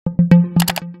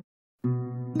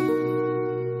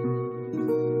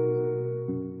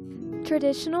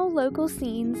traditional local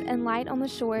scenes and light on the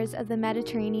shores of the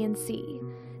Mediterranean Sea.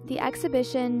 The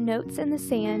exhibition Notes in the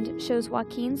Sand shows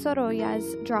Joaquin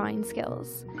Sorolla's drawing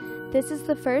skills. This is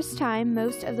the first time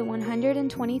most of the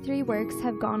 123 works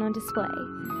have gone on display.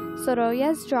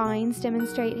 Sorolla's drawings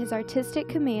demonstrate his artistic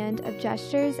command of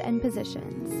gestures and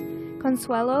positions.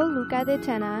 Consuelo Luca de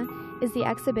Tena is the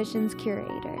exhibition's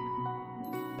curator.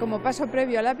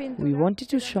 We wanted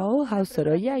to show how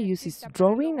Sorolla uses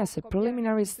drawing as a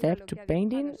preliminary step to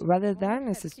painting rather than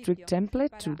as a strict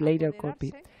template to later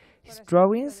copy. His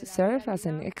drawings serve as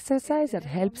an exercise that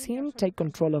helps him take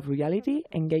control of reality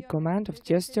and gain command of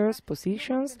gestures,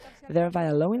 positions, thereby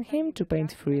allowing him to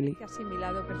paint freely.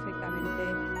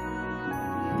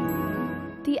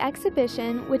 The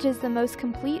exhibition, which is the most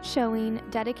complete showing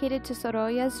dedicated to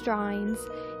Sorolla's drawings,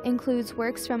 includes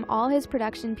works from all his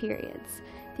production periods.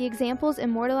 The examples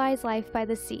immortalize life by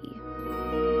the sea.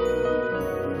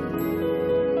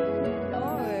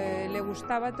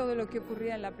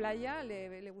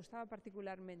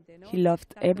 He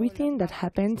loved everything that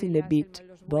happened in the beach: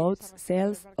 boats,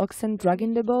 sails, oxen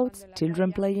dragging the boats,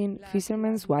 children playing,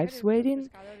 fishermen's wives waiting.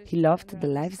 He loved the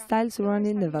lifestyle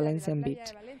surrounding the Valencian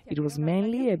beach. It was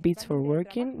mainly a beach for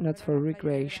working, not for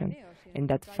recreation, and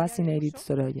that fascinated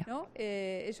Sorolla.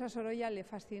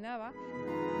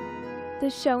 The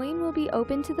showing will be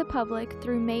open to the public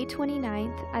through May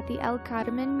 29th at the El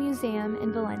Carmen Museum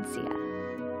in Valencia.